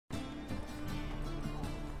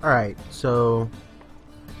Alright, so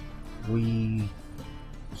we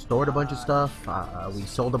stored a bunch of stuff, we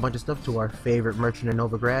sold a bunch of stuff to our favorite merchant in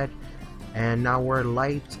Novigrad, and now we're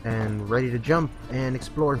light and ready to jump and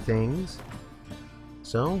explore things.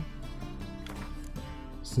 So,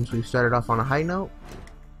 since we've started off on a high note,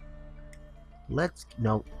 let's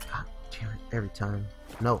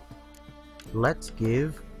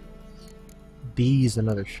give these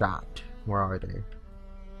another shot. Where are they?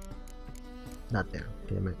 Not there,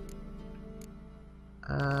 damn it.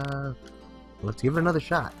 Let's give it another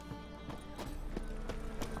shot.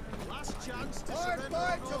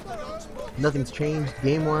 Nothing's changed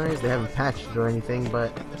game-wise, they haven't patched it or anything,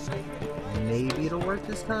 but maybe it'll work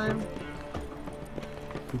this time?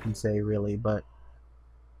 Who can say, really, but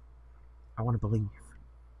I want to believe,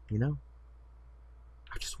 you know?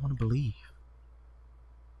 I just want to believe.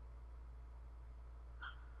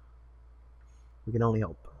 We can only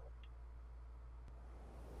hope.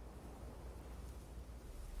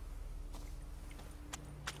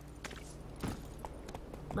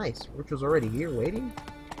 Nice, Rich was already here waiting?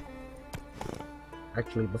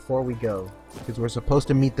 Actually, before we go, because we're supposed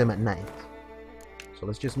to meet them at night. So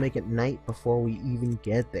let's just make it night before we even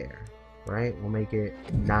get there. Right? We'll make it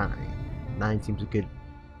 9. 9 seems good.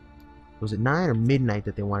 Was it 9 or midnight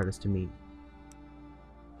that they wanted us to meet?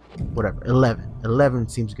 Whatever, 11. 11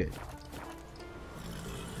 seems good.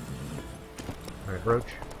 Alright,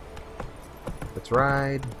 Roach. Let's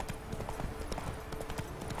ride.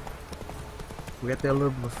 We got there a little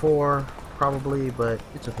bit before, probably, but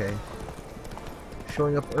it's okay.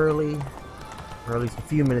 Showing up early, or at least a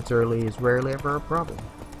few minutes early, is rarely ever a problem.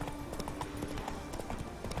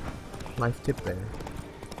 Life tip there.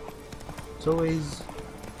 It's always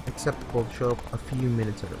acceptable to show up a few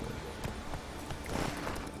minutes early.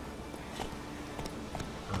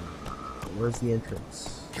 Where's the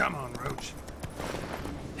entrance? Come on, Roach.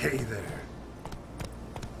 Hey there.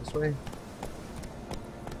 This way?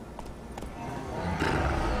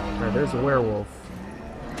 Alright, there's a werewolf.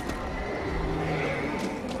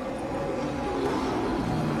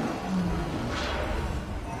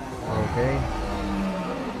 Okay.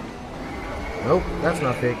 Nope, that's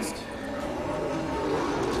not fixed.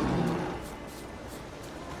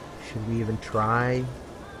 Should we even try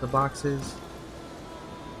the boxes?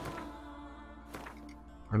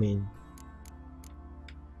 I mean,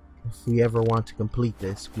 if we ever want to complete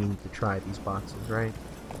this, we need to try these boxes, right?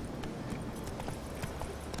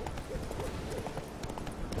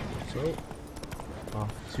 So,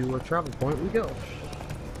 off to our travel point we go.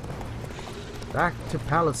 Back to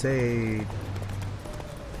Palisade.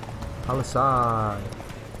 Palisade.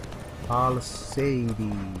 Palisade.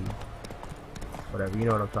 Whatever, you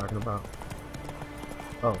know what I'm talking about.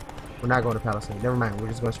 Oh, we're not going to Palisade. Never mind, we're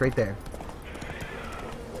just going straight there.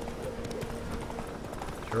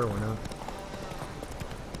 Sure, why not?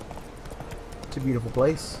 It's a beautiful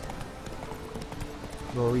place.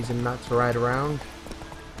 No reason not to ride around.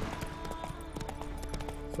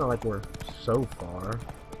 It's not like we're so far.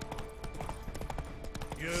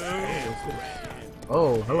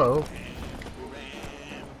 Oh, hello.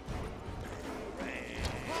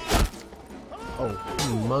 Oh,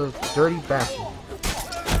 you mother dirty bastard.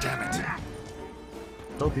 Damn it.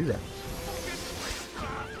 Don't do that.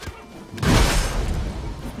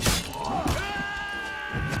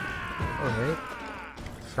 Alright.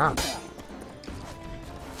 Stop.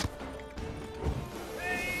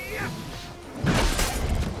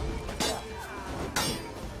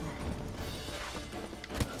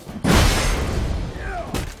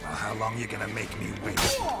 How long you gonna make me wait?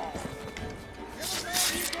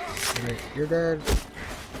 Alright, you're dead.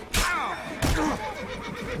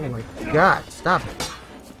 Oh my god, stop it.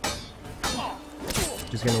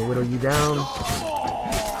 Just gonna whittle you down.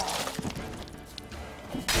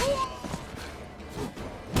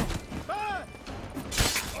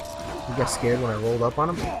 You got scared when I rolled up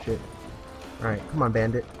on him? Shit. Alright, come on,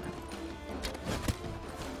 bandit.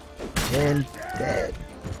 And dead.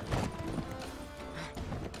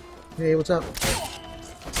 Hey, what's up?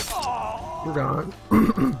 You're gone.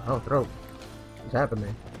 Oh, throat. What's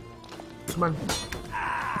happening? Come on.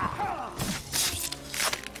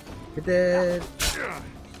 You're dead.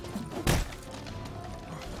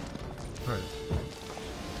 Alright.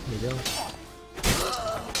 Here you go.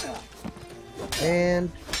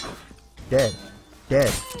 And dead.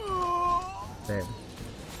 Dead. Dead.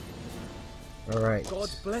 Alright. God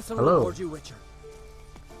bless and Hello. reward you, Witcher.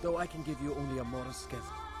 Though I can give you only a modest gift.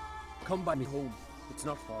 Come by me home. It's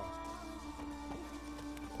not far.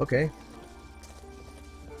 Okay.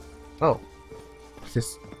 Oh.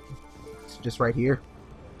 It's just right here.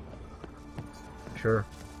 Sure.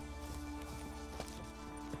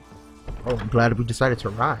 Oh, I'm glad we decided to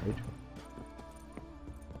ride.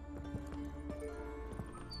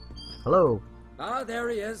 Hello. Ah, there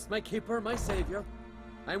he is, my keeper, my savior.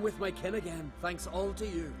 I'm with my kin again, thanks all to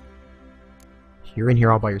you. You're in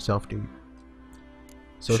here all by yourself, dude.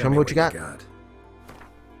 So show me what you got. got.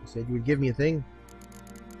 You said you would give me a thing.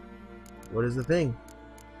 What is the thing?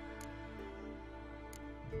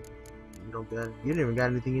 You don't got. You didn't even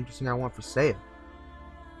got anything interesting I want for sale.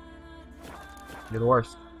 You're the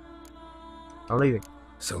worst. I'm leaving.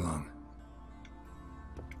 So long.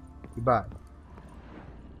 Goodbye.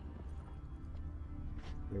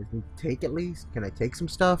 Let me take at least. Can I take some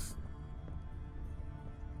stuff?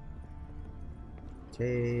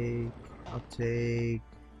 I'll take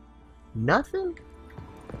nothing.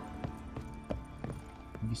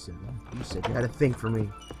 You said you had a thing for me.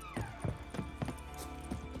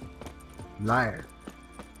 Liar.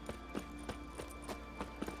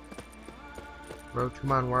 Roach,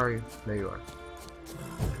 come on, where are you? There you are.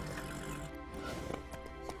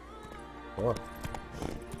 Oh.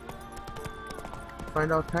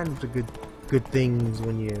 Find all kinds of good things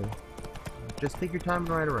when you just take your time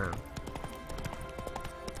and ride around.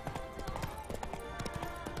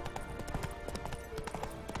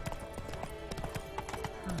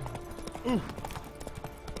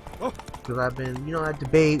 Because I've been, you know, I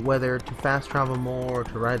debate whether to fast travel more or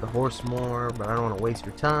to ride the horse more, but I don't want to waste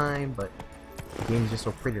your time, but the game's just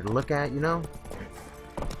so pretty to look at, you know?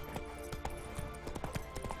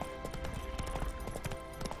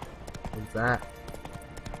 What's that?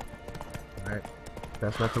 Alright,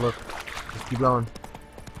 best not to look. Just keep going.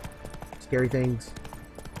 Scary things.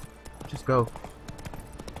 Just go.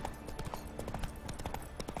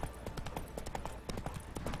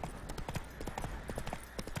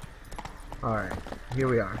 Alright, here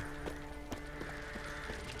we are.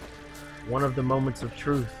 One of the moments of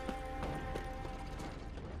truth.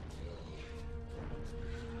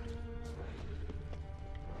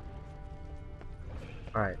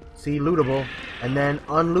 Alright, see, lootable, and then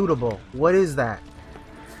unlootable. What is that?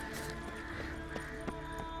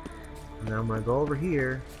 Now I'm gonna go over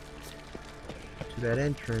here to that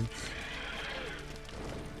entrance.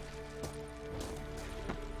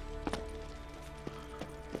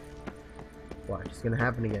 Watch, it's gonna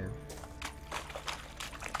happen again.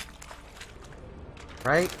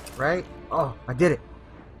 Right? Right? Oh, I did it.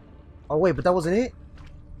 Oh wait, but that wasn't it?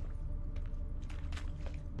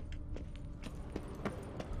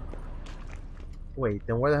 Wait,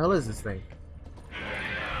 then where the hell is this thing?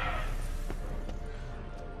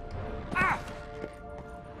 Ah!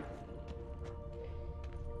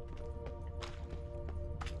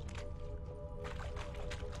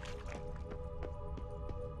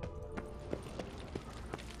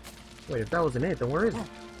 Wait, if that wasn't it, then where is it?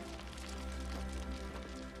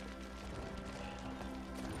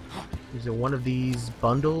 Is it one of these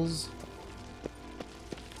bundles?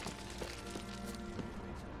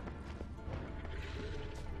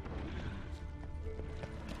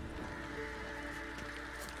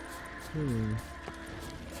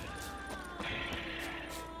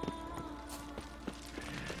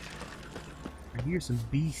 I hear some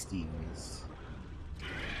beasties.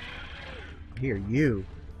 I hear you.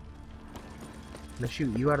 Can I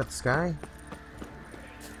shoot you out of the sky?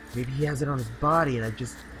 Maybe he has it on his body and I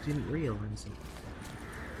just didn't realize it.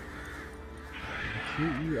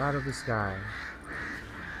 Shoot you out of the sky.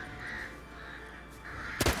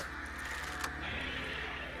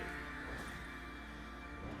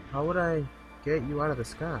 How would I get you out of the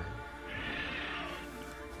sky?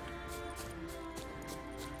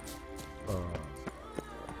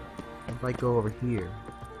 If I go over here,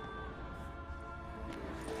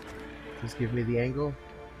 just give me the angle.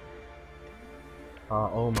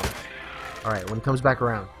 Almost. Alright, when it comes back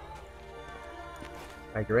around.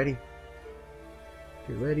 Alright, get ready.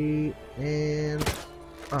 Get ready, and...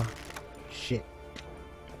 oh, shit.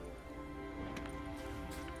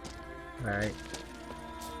 Alright.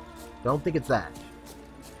 Don't think it's that.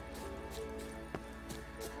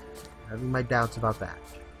 Having my doubts about that.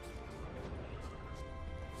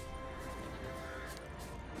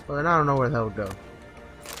 Well, then I don't know where the hell to go.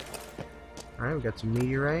 Alright, we got some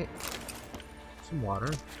meteorite. Some water.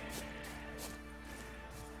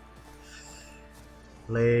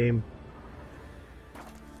 Lame.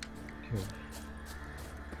 Okay.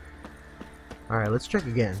 Alright, let's check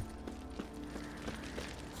again.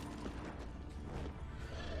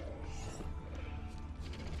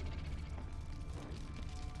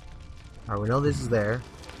 Alright, we know this is there.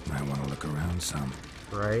 I want to look around some.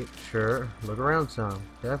 Right, sure. Look around some.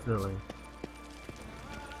 Definitely.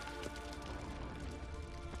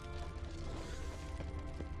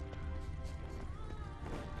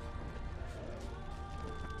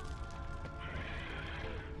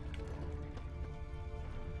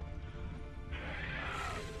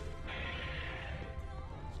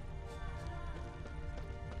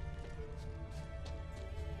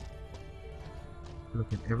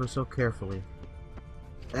 Looking ever so carefully.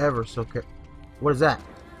 Ever so care. What is that?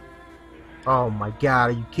 Oh my god,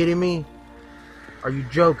 are you kidding me? Are you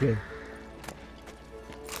joking?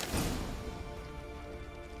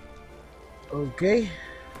 Okay.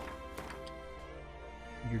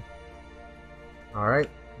 Alright.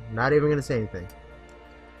 Not even gonna say anything.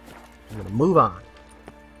 I'm gonna move on.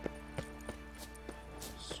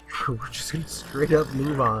 We're just gonna straight up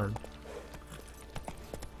move on.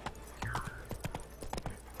 God.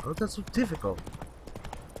 How is that so difficult?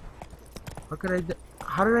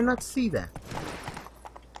 How did I not see that?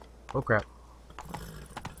 Oh crap.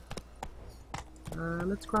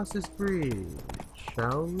 Let's cross this bridge,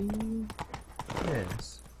 shall we?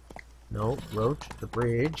 Yes. No, Roach, the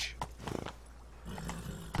bridge.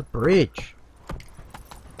 The bridge!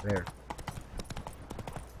 There.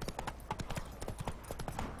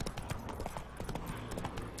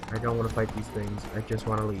 I don't want to fight these things. I just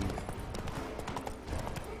want to leave.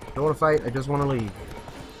 Don't want to fight. I just want to leave.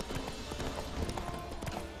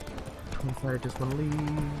 Don't want to fight. I just want to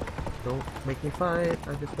leave. Don't make me fight.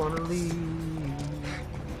 I just want to leave.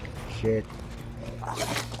 Shit.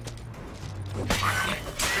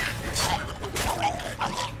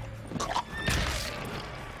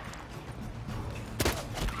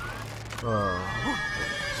 Oh.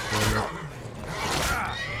 Damn it.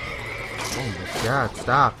 Oh my god,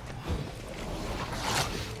 stop.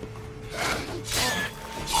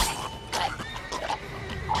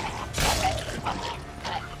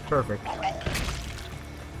 Perfect.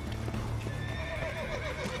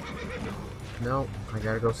 No, I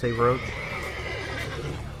gotta go save Roach.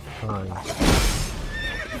 Fine.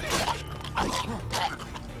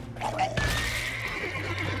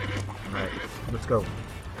 Alright, let's go.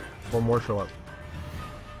 One more show up.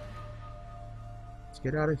 Let's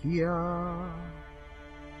get out of here.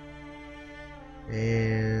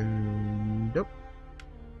 And nope.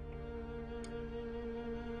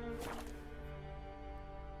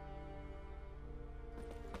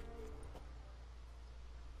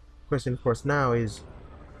 Question, of course, now is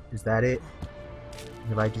that it?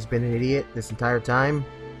 Have I just been an idiot this entire time?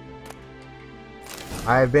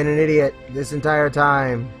 I have been an idiot this entire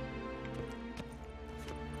time.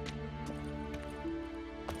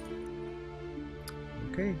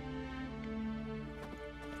 Okay.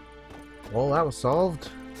 Well, that was solved.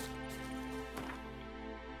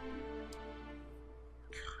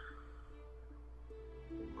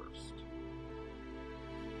 Worst.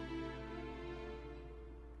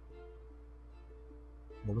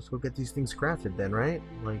 Well, let's go get these things crafted then, right?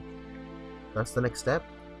 Like, that's the next step.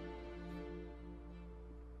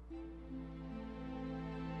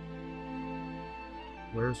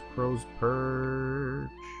 Where's Crow's Perch?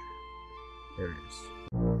 There it is.